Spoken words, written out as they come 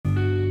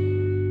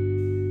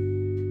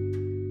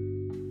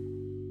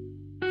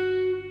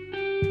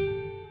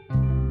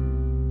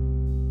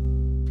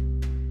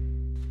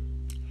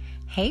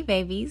Hey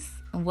babies,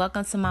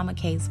 welcome to Mama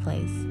K's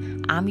Place.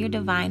 I'm your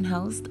divine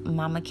host,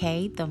 Mama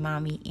K, the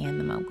mommy and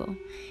the mogul.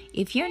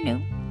 If you're new,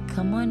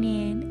 come on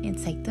in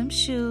and take them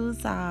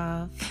shoes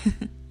off.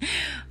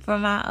 For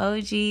my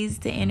OGs,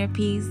 the inner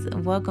peace,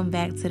 welcome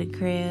back to the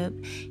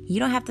crib.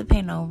 You don't have to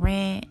pay no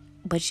rent,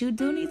 but you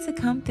do need to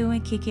come through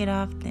and kick it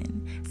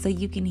often so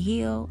you can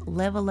heal,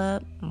 level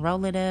up,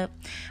 roll it up,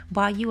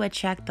 while you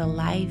attract the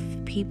life,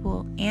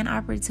 people, and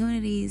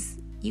opportunities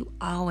you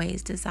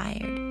always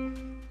desired.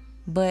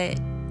 But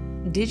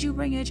did you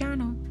bring your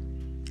journal?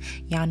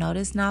 Y'all know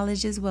this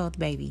knowledge is wealth,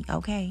 baby.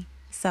 Okay.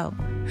 So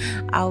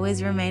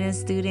always remain a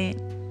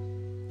student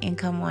and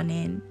come on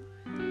in.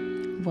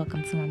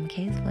 Welcome to Mama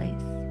K's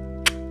Place.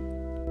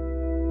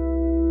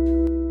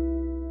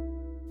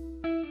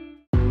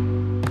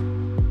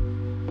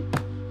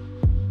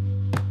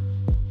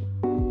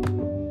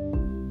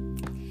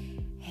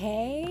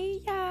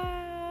 Hey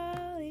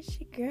y'all, it's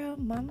your girl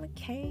Mama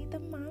K, the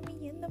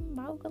mommy and the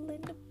mogul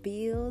in the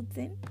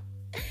building.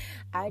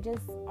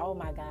 Oh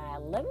my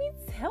God, let me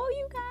tell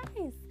you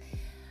guys,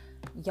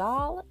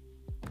 y'all,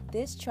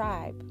 this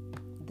tribe,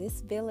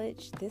 this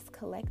village, this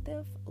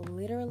collective,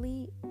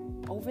 literally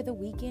over the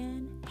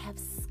weekend have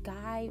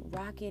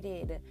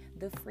skyrocketed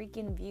the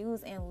freaking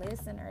views and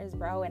listeners,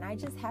 bro. And I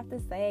just have to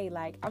say,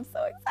 I'm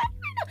so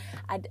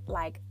excited.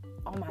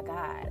 Oh my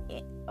God.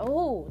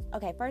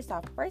 Okay,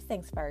 first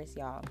things first,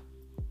 y'all.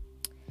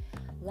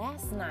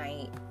 Last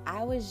night,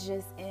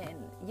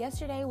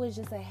 yesterday was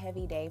just a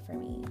heavy day for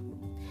me.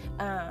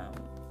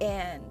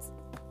 And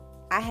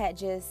I had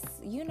just,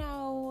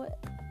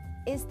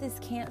 it's this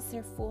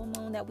Cancer full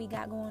moon that we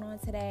got going on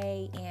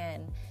today.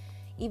 And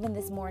even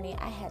this morning,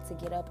 I had to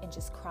get up and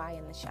just cry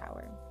in the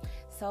shower.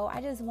 So I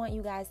just want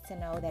you guys to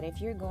know that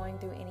if you're going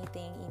through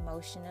anything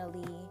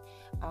emotionally,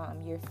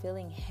 you're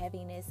feeling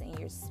heaviness in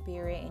your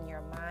spirit, in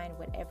your mind,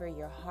 whatever,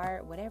 your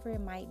heart, whatever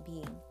it might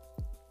be,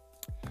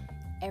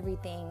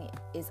 everything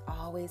is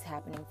always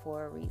happening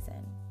for a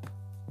reason.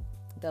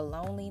 The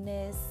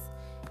loneliness,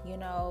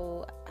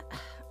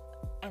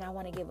 and I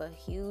want to give a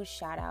huge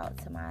shout out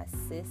to my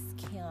sis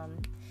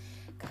Kim,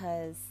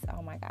 because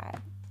oh my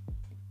God,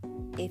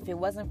 if it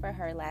wasn't for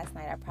her last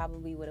night, I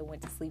probably would have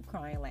went to sleep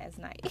crying last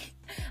night.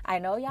 I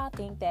know y'all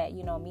think that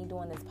me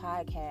doing this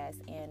podcast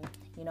and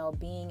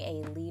being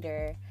a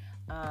leader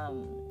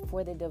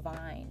for the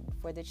divine,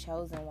 for the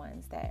chosen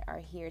ones that are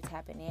here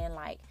tapping in,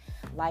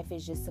 life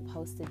is just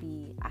supposed to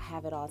be, I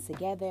have it all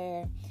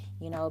together,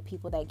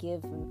 people that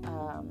give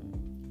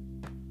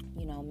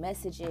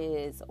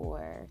messages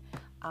or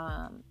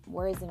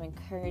words of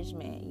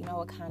encouragement,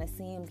 it kind of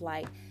seems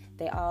like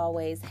they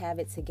always have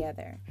it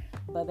together.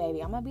 But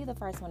baby, I'm gonna be the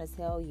first one to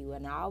tell you,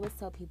 and I always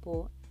tell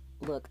people,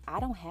 look, I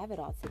don't have it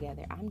all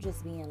together. I'm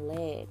just being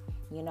led,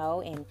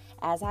 and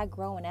as I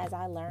grow and as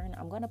I learn,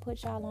 I'm going to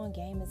put y'all on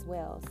game as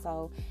well.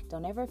 So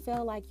don't ever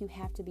feel like you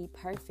have to be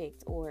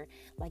perfect or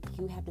like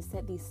you have to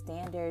set these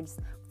standards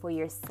for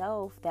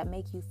yourself that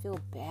make you feel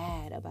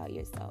bad about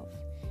yourself.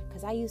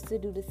 Because I used to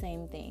do the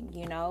same thing,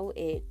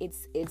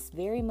 it's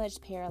very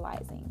much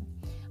paralyzing.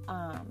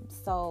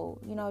 So,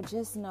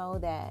 just know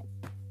that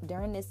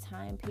during this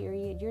time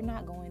period, you're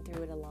not going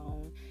through it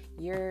alone.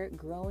 You're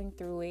growing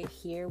through it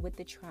here with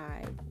the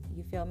tribe.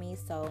 You feel me?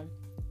 So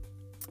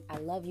I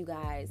love you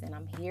guys and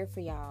I'm here for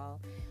y'all.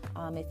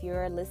 If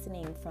you're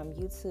listening from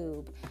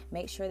YouTube,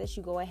 make sure that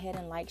you go ahead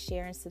and like,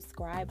 share, and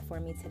subscribe for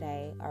me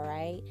today. All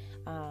right.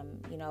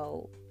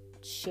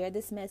 Share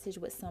this message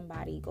with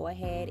somebody. Go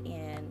ahead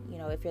and,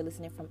 if you're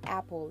listening from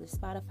Apple or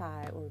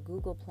Spotify or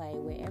Google Play,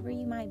 wherever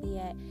you might be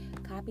at,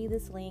 copy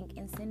this link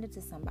and send it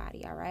to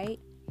somebody. All right.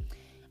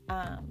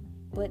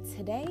 But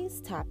today's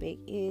topic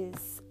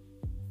is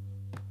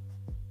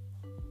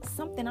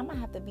something I'm gonna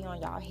have to be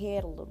on y'all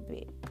head a little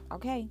bit,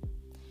 okay?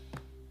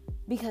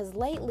 Because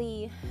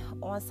lately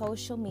on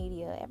social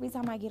media, every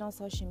time I get on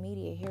social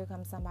media, here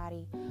comes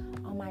somebody,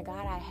 oh my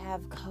God, I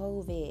have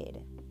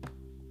COVID.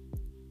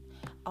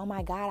 Oh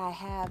my God, I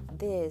have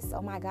this.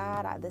 Oh my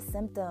God, the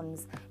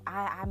symptoms.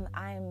 I'm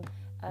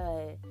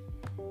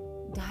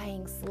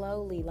dying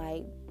slowly.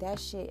 Like, that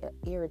shit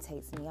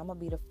irritates me.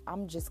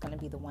 I'm just gonna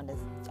be the one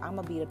I'm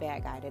gonna be the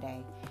bad guy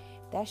today.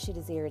 That shit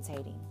is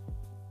irritating.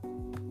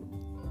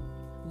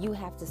 You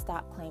have to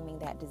stop claiming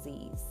that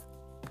disease.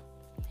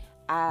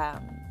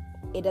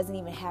 It doesn't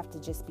even have to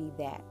just be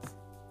that.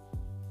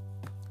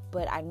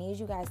 But I need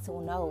you guys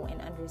to know and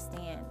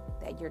understand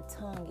that your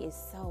tongue is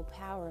so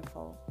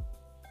powerful.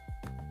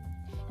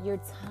 Your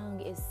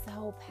tongue is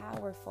so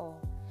powerful.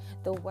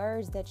 The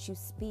words that you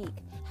speak.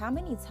 How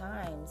many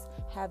times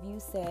have you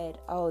said,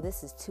 oh,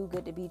 this is too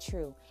good to be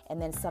true,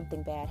 and then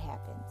something bad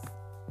happens?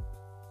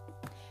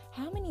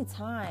 How many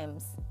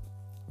times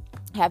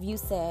have you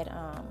said,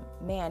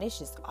 man, it's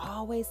just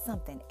always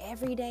something.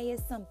 Every day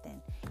is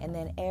something. And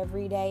then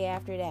every day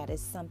after that is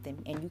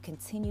something. And you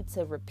continue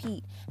to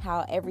repeat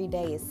how every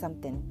day is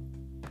something.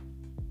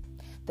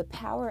 The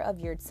power of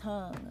your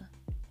tongue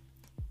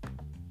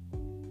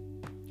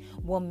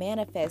will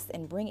manifest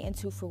and bring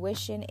into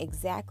fruition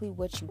exactly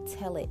what you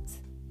tell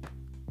it.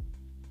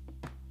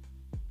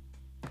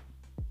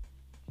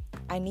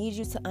 I need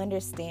you to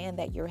understand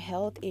that your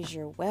health is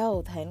your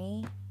wealth,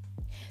 honey.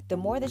 The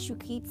more that you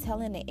keep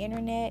telling the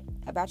internet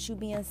about you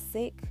being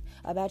sick,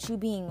 about you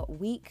being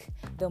weak,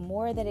 the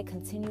more that it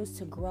continues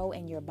to grow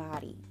in your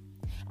body.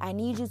 I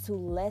need you to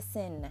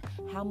lessen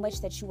how much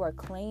that you are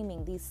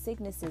claiming these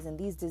sicknesses and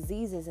these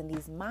diseases and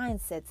these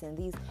mindsets and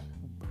these,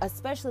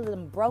 especially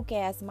them broke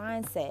ass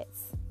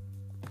mindsets.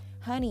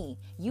 Honey,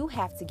 you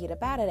have to get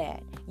up out of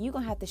that. You're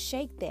going to have to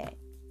shake that.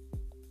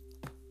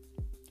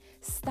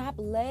 Stop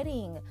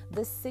letting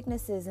the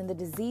sicknesses and the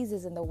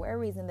diseases and the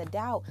worries and the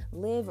doubt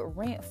live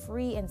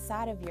rent-free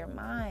inside of your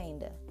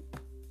mind.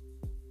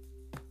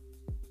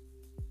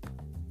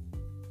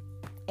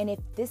 And if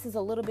this is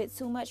a little bit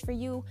too much for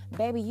you,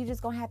 baby, you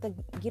just gonna have to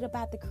get up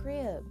out the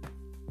crib.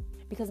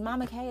 Because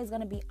Mama K is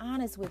gonna be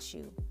honest with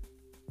you.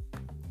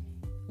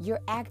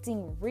 You're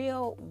acting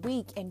real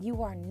weak and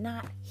you are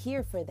not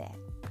here for that.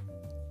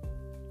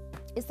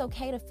 It's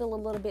okay to feel a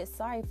little bit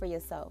sorry for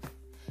yourself,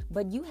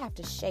 but you have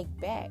to shake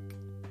back.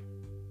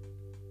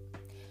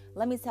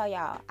 Let me tell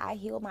y'all, I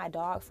healed my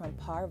dog from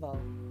parvo.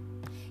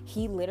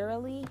 He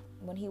literally,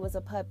 when he was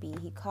a puppy,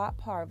 he caught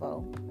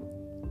parvo.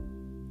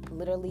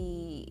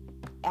 Literally,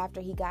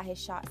 after he got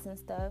his shots and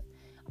stuff,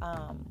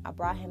 I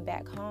brought him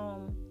back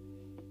home,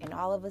 and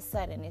all of a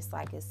sudden, it's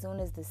like as soon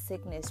as the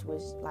sickness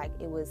was like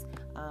it was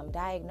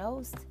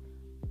diagnosed,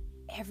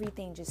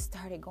 everything just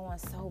started going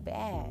so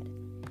bad.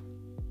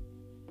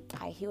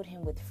 I healed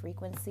him with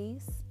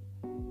frequencies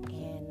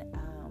and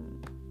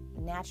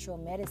natural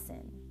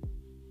medicine,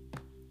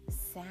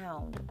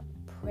 sound,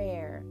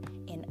 prayer,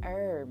 and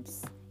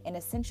herbs and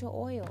essential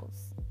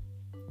oils.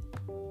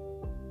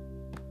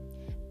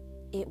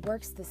 It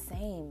works the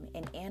same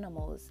in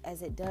animals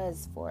as it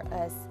does for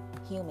us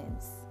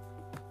humans.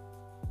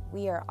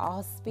 We are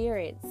all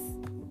spirits.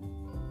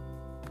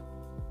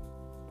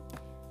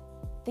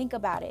 Think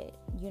about it.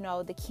 You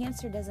know, the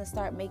cancer doesn't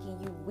start making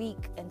you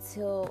weak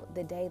until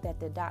the day that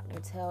the doctor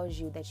tells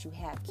you that you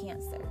have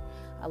cancer.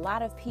 A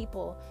lot of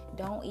people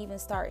don't even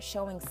start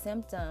showing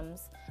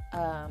symptoms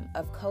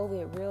of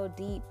COVID real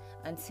deep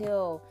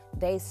until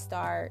they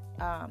start,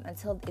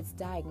 until it's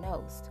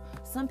diagnosed.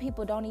 Some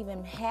people don't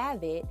even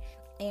have it,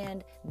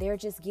 and they're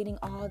just getting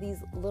all these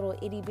little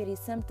itty bitty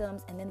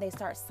symptoms, and then they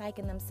start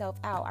psyching themselves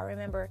out. I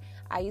remember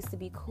I used to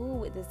be cool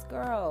with this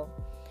girl,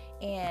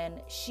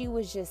 and she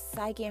was just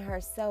psyching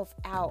herself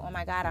out. Oh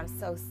my God, I'm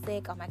so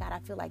sick. Oh my God, I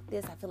feel like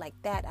this, I feel like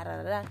that. Da,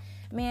 da, da, da.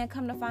 Man,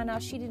 come to find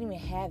out, she didn't even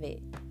have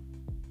it.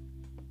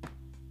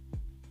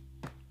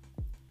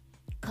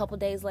 A couple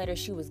days later,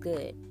 she was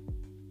good.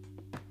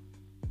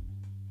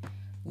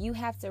 You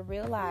have to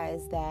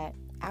realize that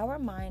our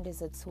mind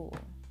is a tool,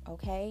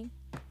 okay?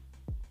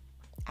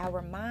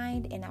 Our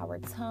mind and our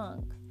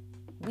tongue,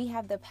 we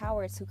have the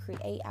power to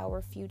create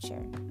our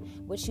future.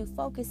 What you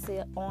focus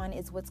on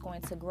is what's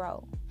going to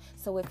grow.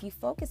 So if you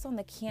focus on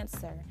the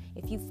cancer,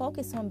 if you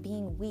focus on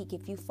being weak,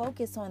 if you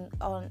focus on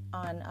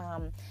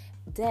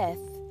death,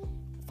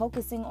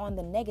 focusing on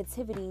the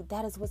negativity,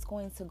 that is what's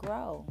going to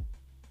grow.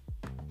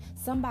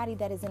 Somebody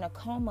that is in a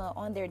coma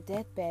on their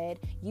deathbed,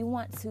 you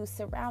want to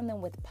surround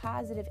them with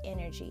positive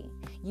energy.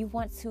 You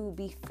want to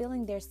be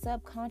filling their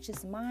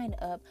subconscious mind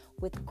up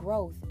with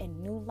growth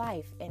and new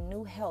life and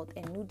new health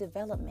and new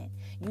development.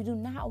 You do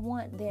not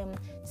want them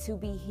to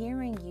be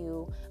hearing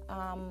you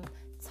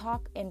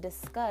talk and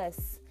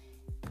discuss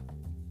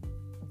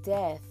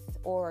death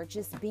or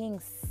just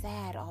being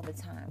sad all the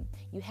time.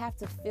 You have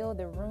to fill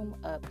the room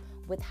up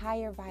with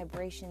higher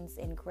vibrations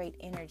and great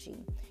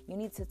energy. You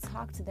need to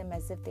talk to them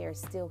as if they are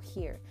still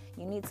here.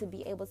 You need to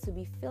be able to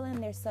be filling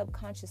their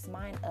subconscious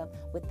mind up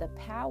with the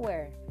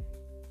power.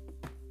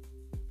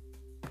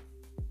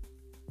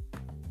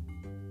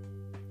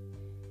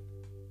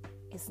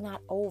 It's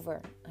not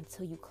over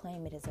until you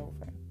claim it is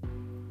over.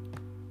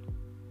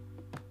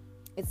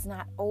 It's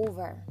not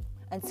over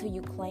until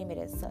you claim it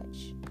as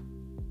such.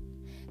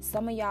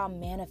 Some of y'all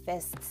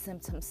manifest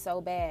symptoms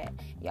so bad.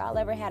 Y'all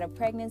ever had a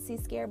pregnancy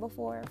scare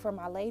before? For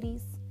my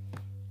ladies,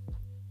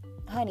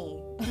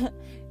 honey,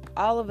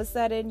 all of a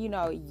sudden, you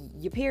know,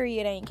 your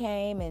period ain't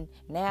came, and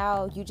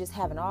now you just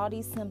having all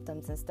these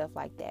symptoms and stuff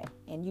like that.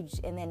 And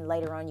then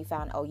later on you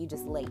found, oh, you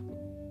just late.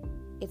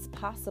 It's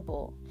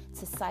possible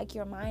to psych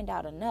your mind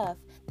out enough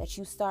that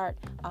you start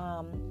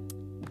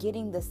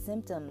getting the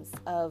symptoms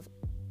of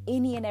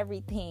any and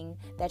everything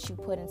that you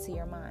put into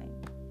your mind.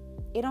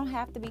 It don't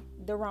have to be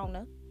the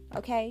Rona.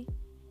 Okay?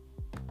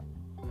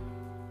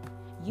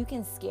 You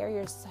can scare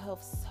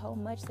yourself so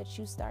much that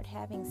you start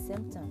having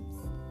symptoms.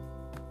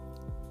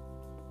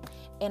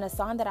 And a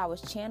song that I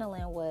was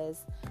channeling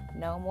was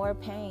No More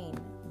Pain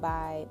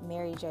by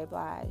Mary J.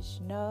 Blige.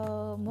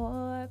 No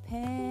more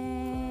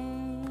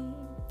pain.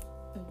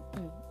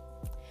 Mm-mm.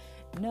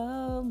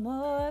 No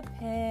more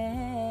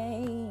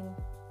pain.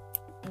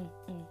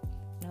 Mm-mm.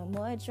 No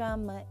more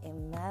drama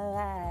in my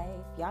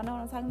life. Y'all know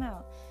what I'm talking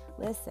about?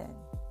 Listen.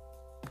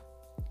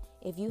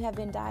 If you have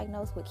been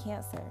diagnosed with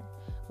cancer,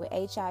 with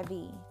HIV,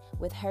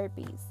 with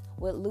herpes,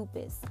 with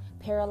lupus,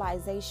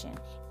 paralyzation,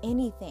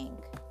 anything,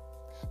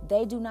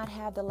 they do not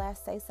have the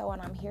last say so.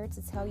 And I'm here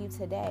to tell you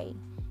today,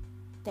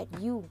 that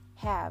you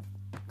have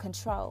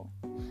control.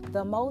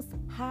 The Most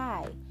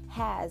High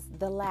has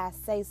the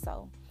last say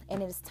so,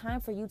 and it is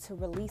time for you to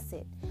release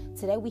it.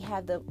 Today we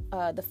have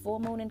the full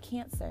moon in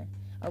Cancer.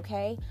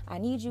 Okay, I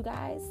need you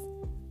guys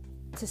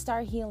to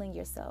start healing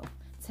yourself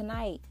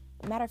tonight.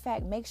 Matter of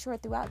fact, make sure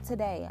throughout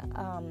today,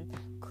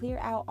 clear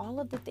out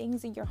all of the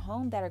things in your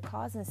home that are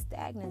causing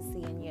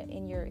stagnancy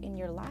in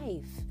your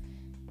life.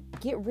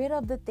 Get rid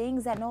of the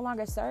things that no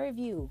longer serve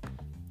you.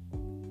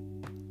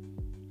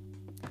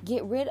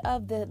 Get rid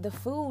of the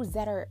foods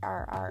that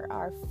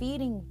are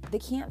feeding the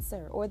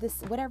cancer or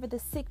this whatever the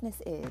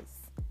sickness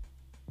is.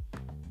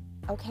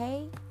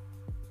 Okay?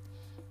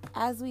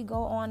 As we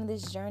go on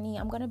this journey,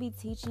 I'm going to be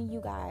teaching you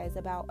guys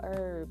about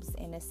herbs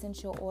and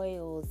essential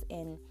oils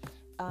and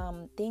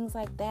things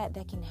like that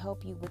can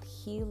help you with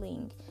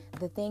healing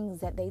the things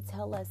that they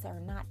tell us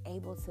are not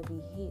able to be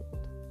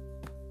healed.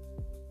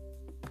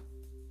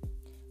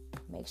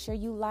 Make sure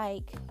you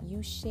like,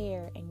 you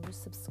share, and you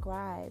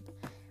subscribe.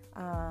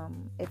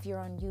 If you're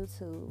on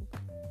YouTube,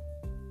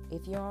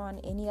 if you're on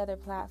any other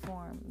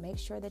platform, make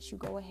sure that you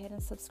go ahead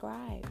and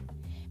subscribe,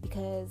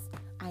 because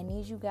I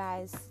need you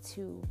guys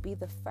to be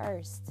the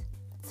first,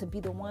 to be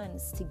the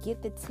ones to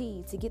get the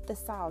tea, to get the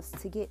sauce,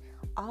 to get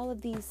all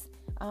of these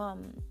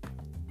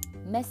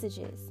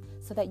messages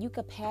so that you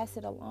could pass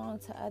it along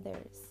to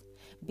others.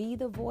 Be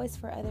the voice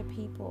for other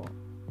people.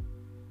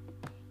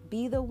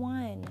 Be the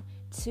one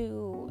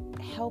to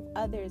help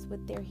others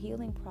with their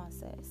healing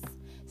process.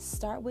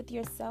 Start with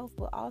yourself,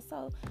 but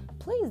also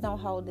please don't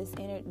hold this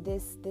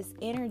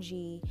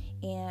energy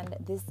and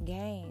this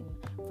game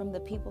from the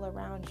people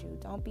around you.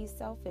 Don't be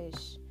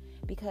selfish,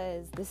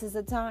 because this is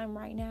a time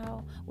right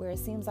now where it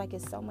seems like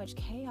it's so much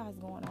chaos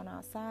going on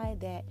outside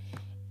that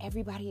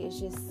everybody is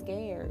just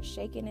scared,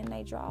 shaking in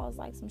their drawers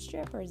like some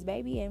strippers,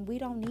 baby, and we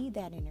don't need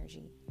that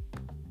energy.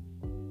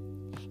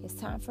 It's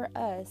time for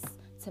us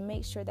to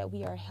make sure that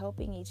we are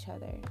helping each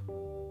other.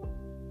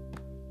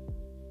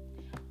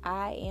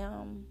 I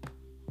am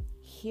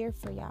here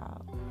for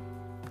y'all.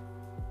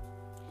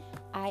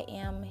 I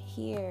am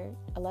here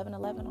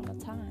 11:11 on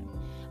the time.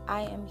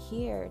 I am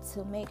here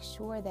to make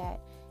sure that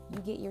you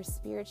get your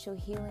spiritual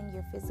healing,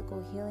 your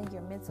physical healing,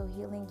 your mental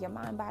healing, your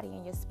mind, body,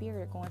 and your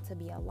spirit are going to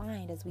be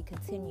aligned as we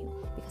continue,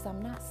 because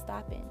I'm not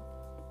stopping.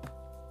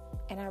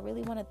 And I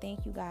really want to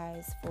thank you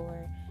guys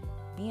for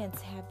being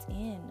tapped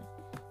in.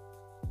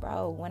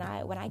 Bro, when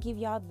I give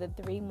y'all the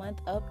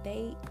 3-month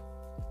update,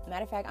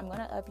 matter of fact, I'm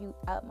gonna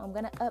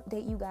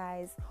update you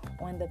guys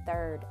on the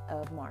 3rd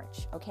of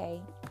March.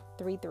 Okay,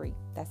 3-3.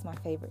 That's my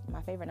favorite.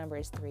 My favorite number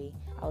is 3.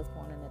 I was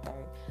born on the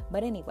 3rd.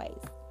 But anyways,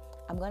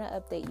 I'm gonna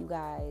update you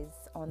guys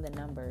on the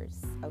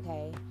numbers.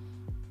 Okay,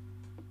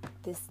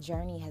 this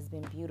journey has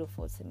been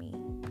beautiful to me.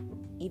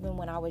 Even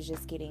when I was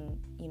just getting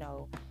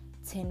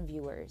 10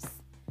 viewers,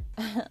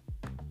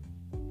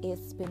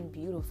 it's been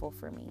beautiful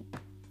for me.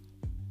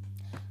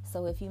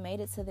 So if you made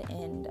it to the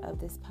end of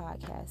this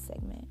podcast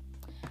segment,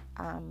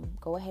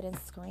 go ahead and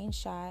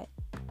screenshot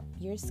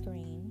your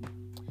screen,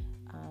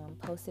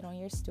 post it on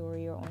your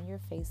story or on your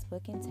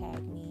Facebook and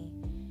tag me,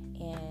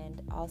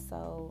 and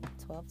also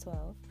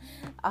 1212.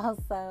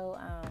 Also,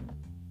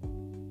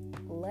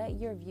 let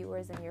your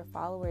viewers and your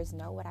followers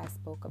know what I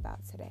spoke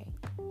about today.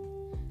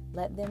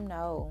 Let them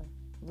know,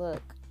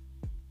 look,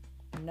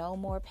 no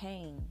more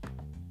pain.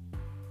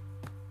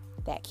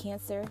 That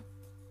cancer,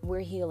 we're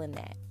healing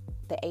that.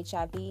 The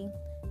HIV,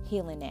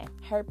 healing that.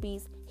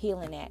 Herpes,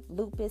 healing that.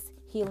 Lupus,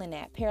 healing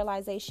that.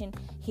 Paralyzation,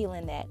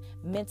 healing that.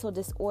 Mental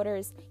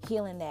disorders,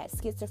 healing that.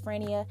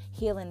 Schizophrenia,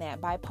 healing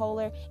that.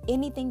 Bipolar,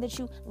 anything that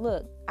you...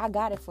 Look, I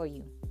got it for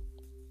you.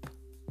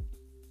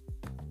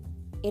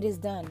 It is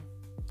done.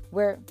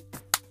 We're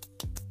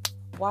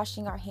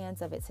washing our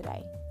hands of it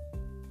today.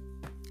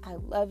 I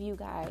love you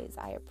guys.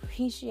 I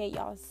appreciate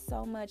y'all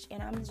so much.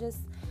 And I'm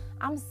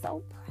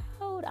so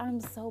proud.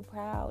 I'm so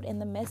proud.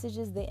 And the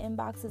messages, the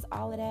inboxes,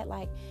 all of that,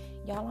 like,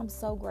 y'all, I'm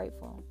so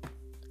grateful.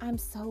 I'm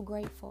so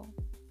grateful.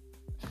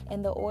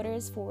 And the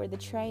orders for the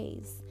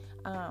trays,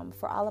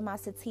 for all of my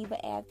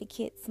sativa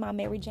advocates, my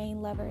Mary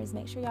Jane lovers,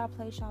 make sure y'all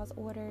place y'all's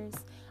orders.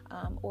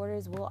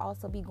 Orders will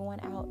also be going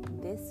out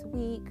this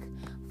week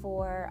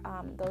for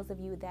those of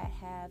you that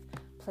have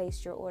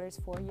placed your orders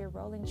for your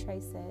rolling tray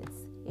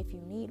sets. If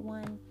you need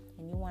one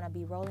and you want to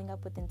be rolling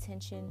up with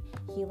intention,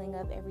 healing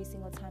up every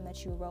single time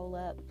that you roll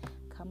up,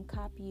 come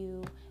cop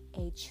you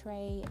a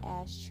tray,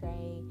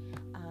 ashtray,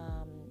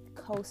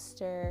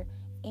 coaster,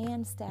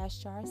 and stash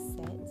jar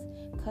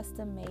set,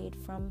 custom made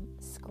from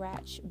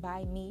scratch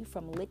by me,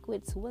 from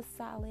liquid to a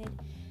solid.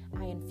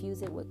 I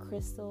infuse it with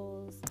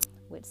crystals,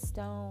 with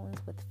stones,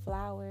 with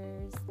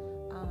flowers,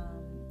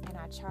 and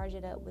I charge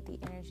it up with the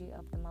energy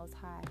of the Most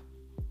High,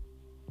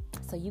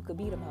 so you could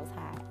be the Most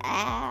High.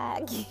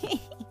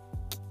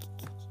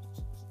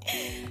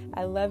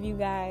 I love you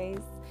guys.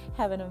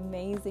 Have an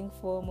amazing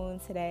full moon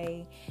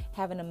today.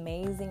 Have an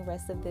amazing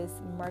rest of this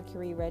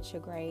Mercury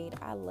retrograde.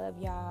 I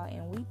love y'all,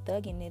 and we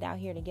thugging it out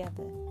here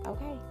together.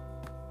 Okay?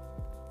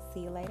 See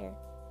you later.